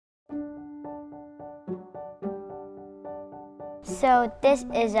So this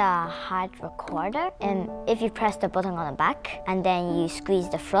is a hard recorder, and if you press the button on the back and then you squeeze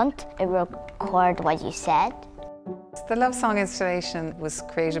the front, it will record what you said. The love song installation was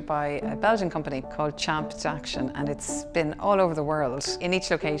created by a Belgian company called ChampdAction, and it's been all over the world. In each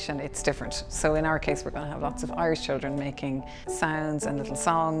location it's different. So in our case we're going to have lots of Irish children making sounds and little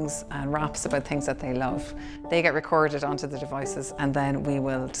songs and raps about things that they love. They get recorded onto the devices and then we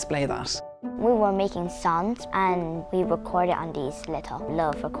will display that. We were making songs and we recorded on these little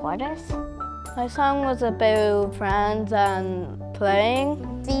love recorders. My song was about friends and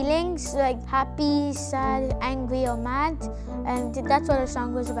playing. Feelings like happy, sad, angry or mad, and that's what the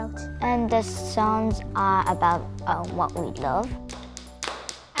song was about. And the songs are about what we love.